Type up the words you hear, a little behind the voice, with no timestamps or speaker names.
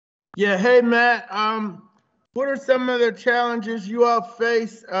Yeah, hey Matt. What are some of the challenges you all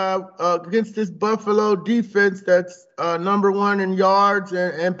face against this Buffalo defense that's number one in yards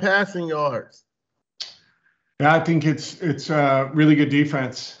and passing yards? Yeah, I think it's a really good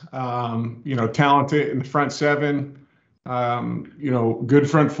defense. Talented in the front seven. Good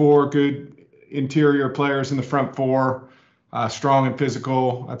front four, good interior players in the front four. Strong and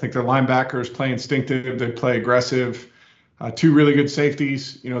physical. I think their linebackers play instinctive. They play aggressive. Two really good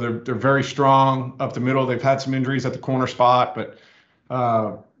safeties. They're very strong up the middle. They've had some injuries at the corner spot, but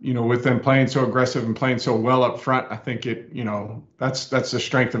with them playing so aggressive and playing so well up front, I think that's the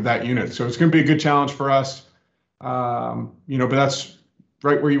strength of that unit. So it's going to be a good challenge for us. But that's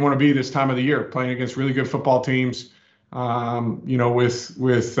right where you want to be this time of the year, playing against really good football teams,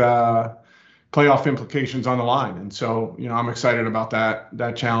 with playoff implications on the line. And so, I'm excited about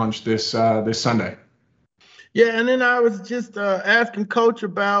that challenge this Sunday. Yeah, and then I was just asking Coach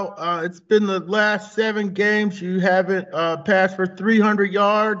about it's been the last 7 games you haven't passed for 300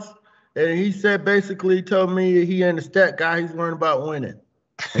 yards, and he said basically he told me he ain't a stat guy. He's worrying about winning.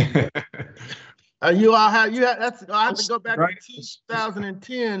 You all have you had that's I have to go back Right. to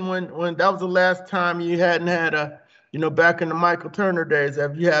 2010 when that was the last time you hadn't had back in the Michael Turner days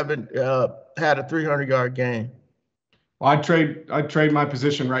if you haven't had a 300-yard game. Well, I'd trade my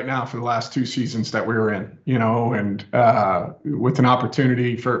position right now for the last 2 seasons that we were in, and with an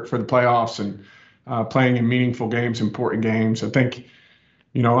opportunity for the playoffs and playing in meaningful games, important games. I think,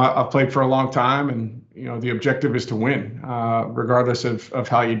 I've played for a long time, and the objective is to win, regardless of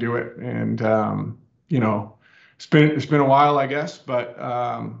how you do it. And it's been a while, I guess, but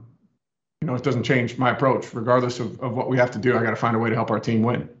it doesn't change my approach. Regardless of what we have to do, I got to find a way to help our team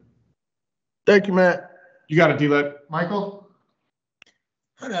win. Thank you, Matt. You got to D-Let. Michael?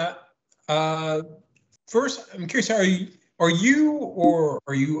 Hi, Matt. First, I'm curious, are you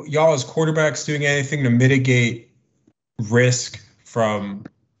y'all as quarterbacks doing anything to mitigate risk from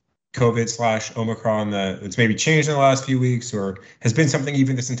COVID / Omicron that's maybe changed in the last few weeks, or has been something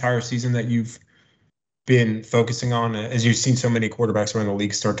even this entire season that you've been focusing on as you've seen so many quarterbacks around the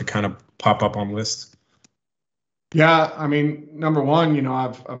league start to kind of pop up on lists? Yeah, I mean, number one,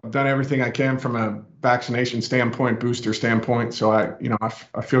 I've done everything I can from a vaccination standpoint, booster standpoint. So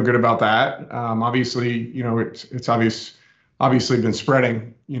I feel good about that. Obviously, it's obviously been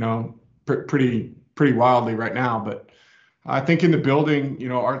spreading, pretty wildly right now. But I think in the building,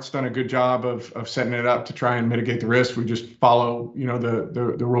 Art's done a good job of setting it up to try and mitigate the risk. We just follow,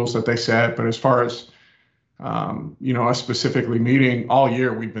 the rules that they set. But as far as us specifically meeting all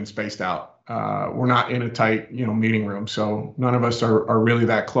year, we've been spaced out. We're not in a tight, meeting room. So none of us are really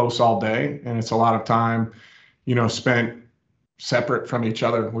that close all day. And it's a lot of time, spent separate from each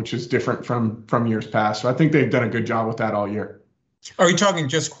other, which is different from years past. So I think they've done a good job with that all year. Are you talking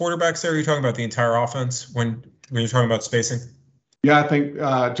just quarterbacks there? Or are you talking about the entire offense when you're talking about spacing? Yeah, I think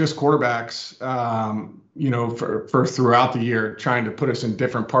just quarterbacks, for throughout the year, trying to put us in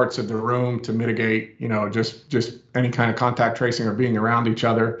different parts of the room to mitigate, just any kind of contact tracing or being around each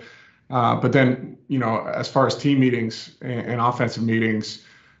other. But then, as far as team meetings and offensive meetings,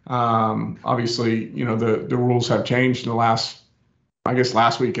 obviously, the rules have changed in the last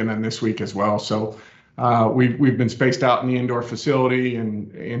week and then this week as well. So we've been spaced out in the indoor facility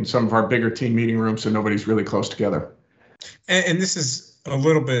and in some of our bigger team meeting rooms, so nobody's really close together. And this is a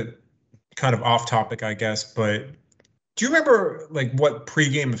little bit kind of off topic, I guess, but do you remember like what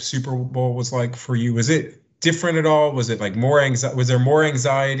pregame of Super Bowl was like for you? Was it different at all? Was it like more anxiety? Was there more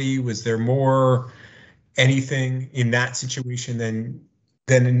anxiety? Was there more anything in that situation than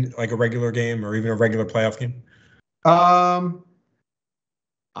in like a regular game or even a regular playoff game? I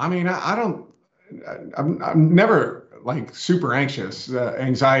mean, I'm never like super anxious,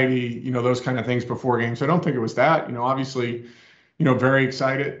 anxiety, those kind of things before games. I don't think it was that, obviously, very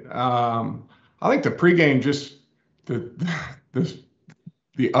excited. I think the pregame, just the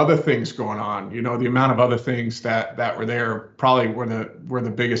other things going on, the amount of other things that were there probably were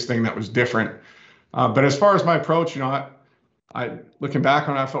the biggest thing that was different. But as far as my approach, I looking back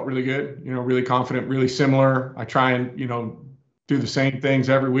on it, I felt really good, really confident, really similar. I try and, do the same things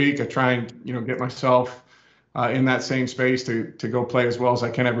every week. I try and, get myself in that same space to go play as well as I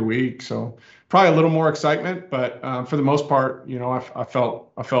can every week. So probably a little more excitement, but for the most part, I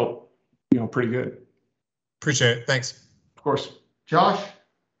felt, pretty good. Appreciate it. Thanks. Of course. Josh?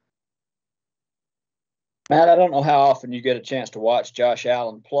 Matt, I don't know how often you get a chance to watch Josh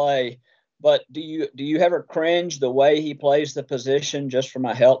Allen play, but do you ever cringe the way he plays the position just from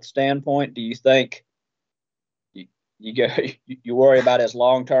a health standpoint? Do you think you worry about his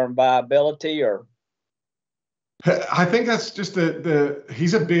long-term viability, or I think that's just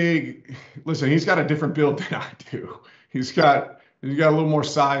he's he's got a different build than I do. He's got a little more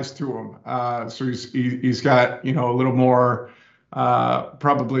size to him. So he's got, a little more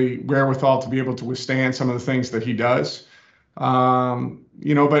probably wherewithal to be able to withstand some of the things that he does.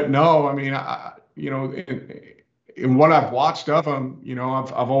 But no, I mean, in what I've watched of him,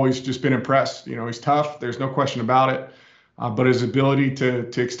 I've always just been impressed. He's tough. There's no question about it. But his ability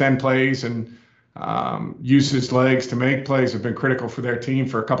to extend plays and use his legs to make plays have been critical for their team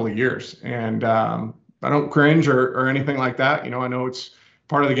for a couple of years. And I don't cringe or anything like that. I know it's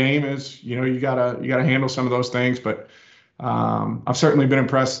part of the game is, you gotta handle some of those things, but I've certainly been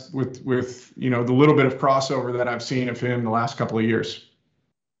impressed with the little bit of crossover that I've seen of him the last couple of years.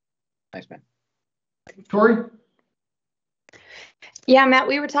 Thanks, man. Tori? Yeah, Matt,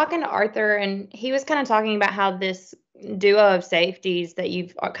 we were talking to Arthur, and he was kind of talking about how this duo of safeties that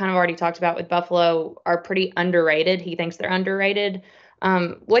you've kind of already talked about with Buffalo are pretty underrated. He thinks they're underrated.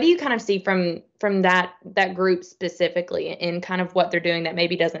 What do you kind of see from that group specifically in kind of what they're doing that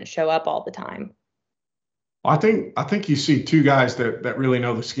maybe doesn't show up all the time? I think you see two guys that really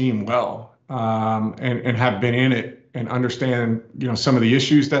know the scheme well, and have been in it and understand, some of the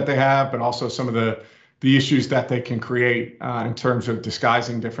issues that they have, but also some of the issues that they can create in terms of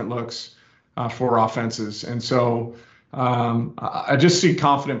disguising different looks for offenses. And so I just see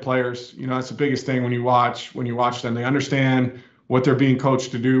confident players. That's the biggest thing when you watch them. They understand what they're being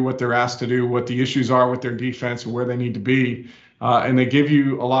coached to do, what they're asked to do, what the issues are with their defense and where they need to be. And they give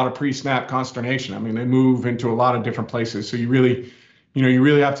you a lot of pre-snap consternation. I mean, they move into a lot of different places. So you really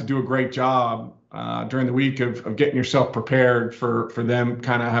have to do a great job during the week of getting yourself prepared for them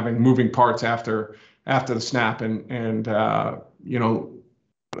kind of having moving parts after the snap. And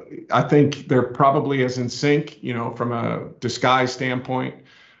I think they're probably as in sync, from a disguise standpoint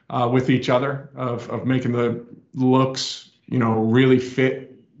with each other of making the looks, really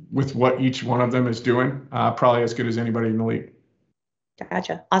fit with what each one of them is doing, probably as good as anybody in the league.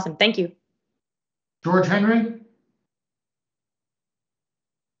 Gotcha. Awesome. Thank you. George Henry?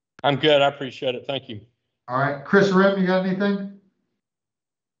 I'm good. I appreciate it. Thank you. All right. Chris Rim, you got anything?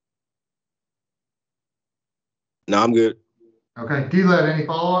 No, I'm good. Okay. D-Led, any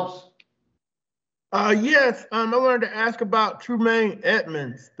follow-ups? Yes. I wanted to ask about Trumaine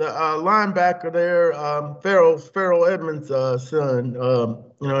Edmonds, the linebacker there, Farrell Edmonds' son,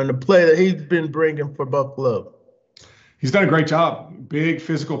 and the play that he's been bringing for Buffalo. He's done a great job. Big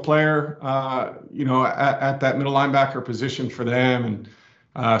physical player, at that middle linebacker position for them,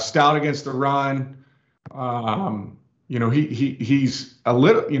 and stout against the run. He's a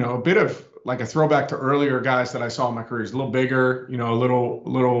little, a bit of like a throwback to earlier guys that I saw in my career. He's a little bigger, he's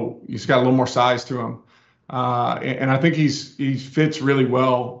got a little more size to him. And I think he fits really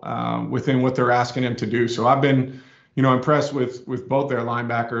well within what they're asking him to do. So I've been, impressed with both their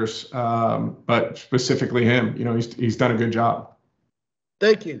linebackers, but specifically him. He's done a good job.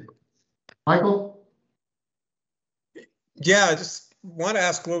 Thank you. Michael? Yeah, I just want to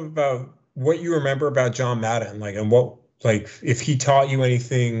ask a little bit about what you remember about John Madden, and what, if he taught you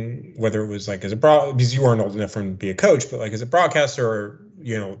anything, whether it was because you weren't old enough for him to be a coach, but as a broadcaster, or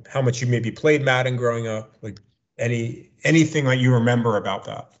how much you maybe played Madden growing up, anything that you remember about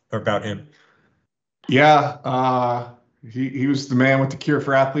that or about him. Yeah, he was the man with the cure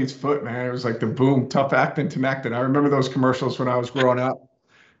for athlete's foot, man. It was like the boom, tough acting, connected. I remember those commercials when I was growing up.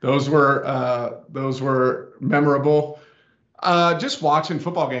 Those were memorable. Just watching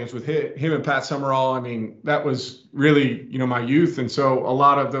football games with him and Pat Summerall. I mean, that was really, my youth. And so a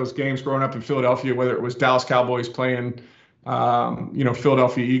lot of those games growing up in Philadelphia, whether it was Dallas Cowboys playing,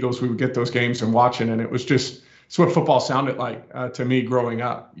 Philadelphia Eagles, we would get those games and watching, and it's what football sounded like to me growing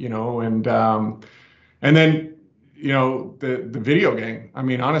up, and then, the video game. I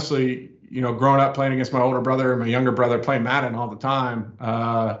mean, honestly, growing up playing against my older brother and my younger brother playing Madden all the time,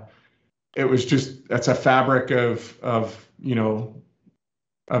 it was that's a fabric of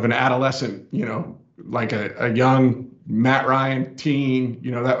an adolescent, like a young Matt Ryan teen,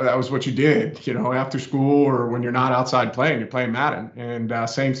 that was what you did, after school or when you're not outside playing, you're playing Madden, and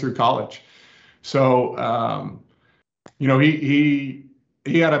same through college. So,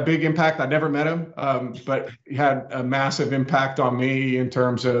 he had a big impact. I never met him, but he had a massive impact on me in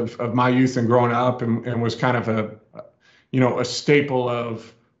terms of my youth and growing up, and was kind of a staple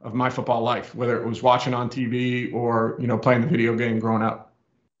of my football life, whether it was watching on TV or, playing the video game growing up.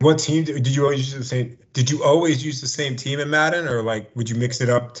 What team did you always use the same? Did you always use the same team in Madden, or would you mix it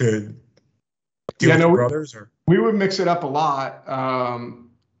up to deal with your brothers? Or we would mix it up a lot.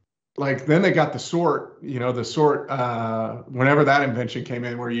 like then they got the sort, whenever that invention came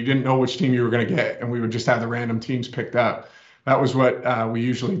in where you didn't know which team you were going to get, and we would just have the random teams picked up. That was what we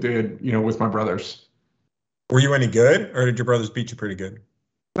usually did, with my brothers. Were you any good, or did your brothers beat you pretty good?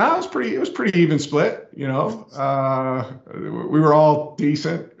 No, it was pretty even split, we were all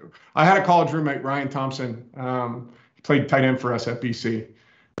decent. I had a college roommate, Ryan Thompson. He played tight end for us at BC.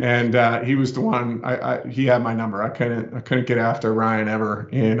 And he was the one. He had my number. I couldn't get after Ryan ever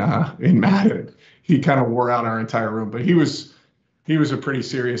in Madden. He kind of wore out our entire room. But he was a pretty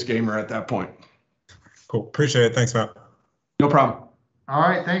serious gamer at that point. Cool. Appreciate it. Thanks, Matt. No problem. All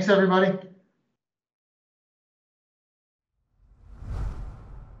right. Thanks, everybody.